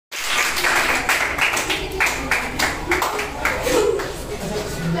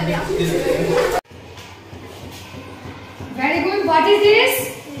Very good. What is this?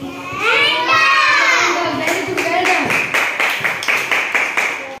 Candle. Very good. Well done.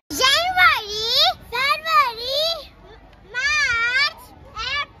 January, February, March,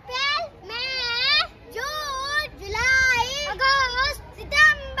 April, May, June, July, August,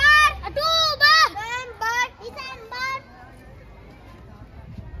 September, October, November, December.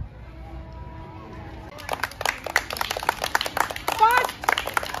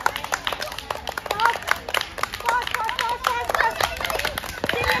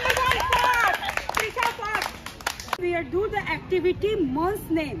 We will do the activity month's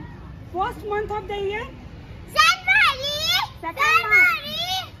name. First month of the year. January, Second February,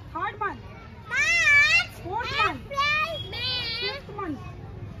 Third month. March, Fourth month. April, May, Fifth month.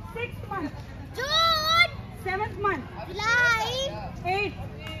 Sixth month. June, Seventh month. July, Eighth.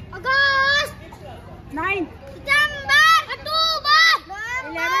 August, Ninth. September, October,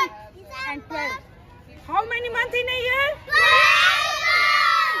 November, 11th and December. 12th. How many months in a year? 12.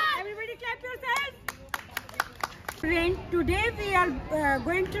 Everybody clap yourself. Friend, today we are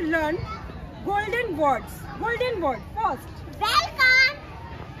going to learn golden words. Golden word first. Welcome.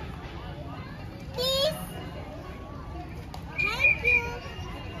 Please. Thank you.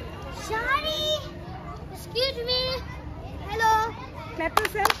 Sorry. Excuse me. Hello. Clap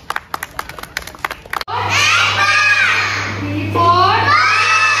yourself. B for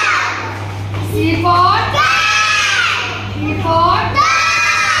C for D for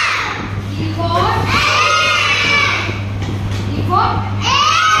E for E for A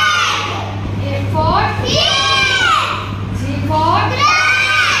for G for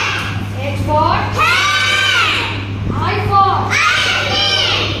H for I for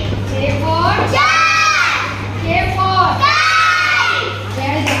K for K for.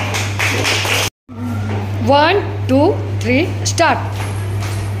 Well done. 1, 2, 3, start.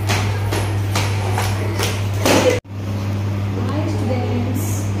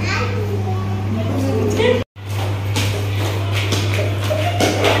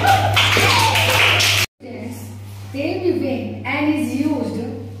 They begin and is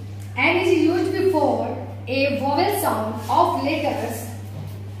used before a vowel sound of letters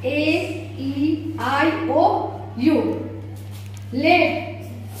A, E, I, O, U. Let's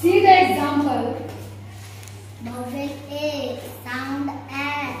see the example. Vowel A, sound A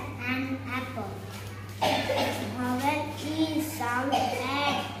and apple. Vowel E, sound A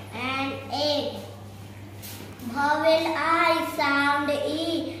and egg. Vowel I, sound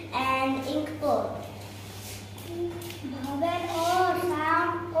E and inkpot. Vowel O,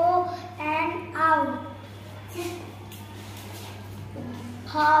 sound O and owl.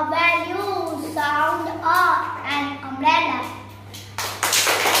 Vowel U, sound A and umbrella.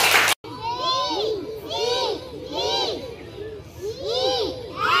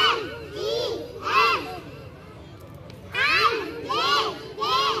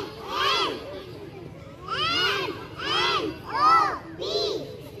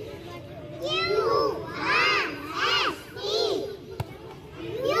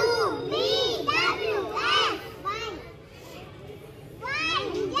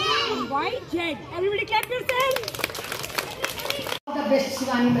 Y, Z. Everybody clap yourself. The best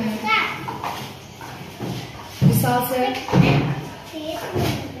Shivani Bhai. Vishal sir.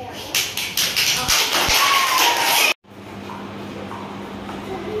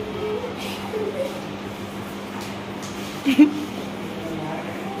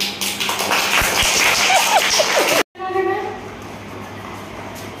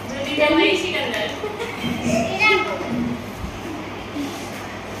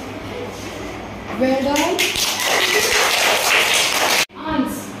 Well done.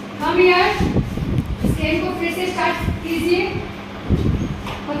 Hans, come here. इस game को फिर से start कीजिए.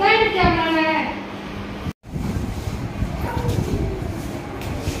 पता है ना क्या बनाना है?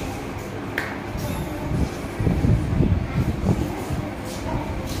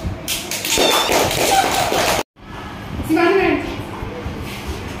 शिवानी.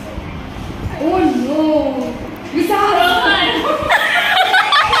 Oh no. विशाल.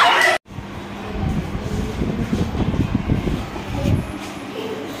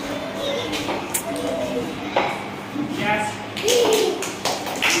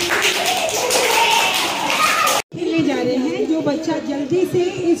 जो बच्चा जल्दी से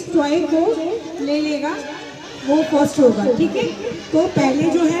इस टॉय को ले लेगा वो फर्स्ट होगा, ठीक है। तो पहले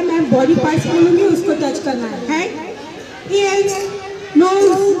जो है मैं बॉडी पार्ट्स बोलूँगी, उसको टच करना है। Head, years, knows,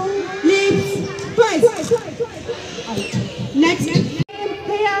 lips, twice. Next,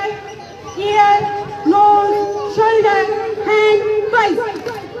 hair, year, knows, shoulder, hand, twice.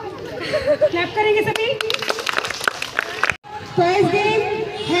 Clap करेंगे सभी। Twice game,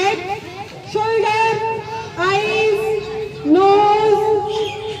 head,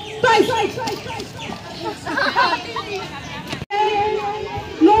 twice.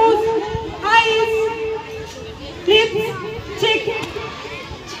 Nose, eyes, lips, cheek,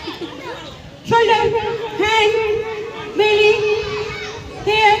 shoulder, hand, belly,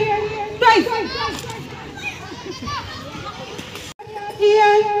 hair, twice.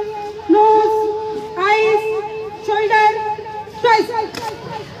 Ear, nose, eyes, shoulder, twice.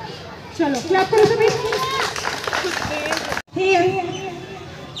 चलो clap करो सभी. Hair,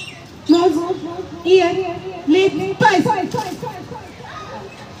 nose, ear, lip, twice.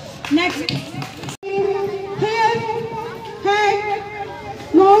 Next. Hair, head,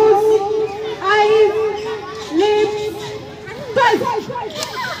 nose, eyes, lips, twice.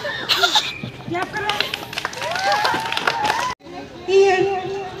 Clap करो. Ear,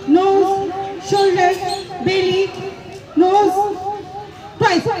 nose, shoulder, belly, nose,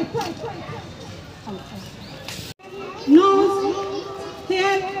 twice. Nose,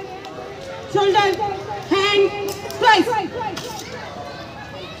 hair, shoulder, hand, twice.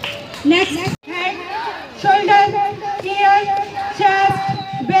 Next, head, shoulder, ear, chest,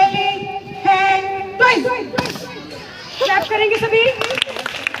 belly, head, twice. Clap करेंगे सभी.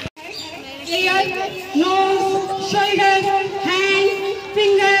 Ear, nose, shoulder, hand,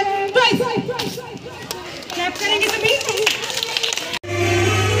 finger, twice. Clap करेंगे सभी.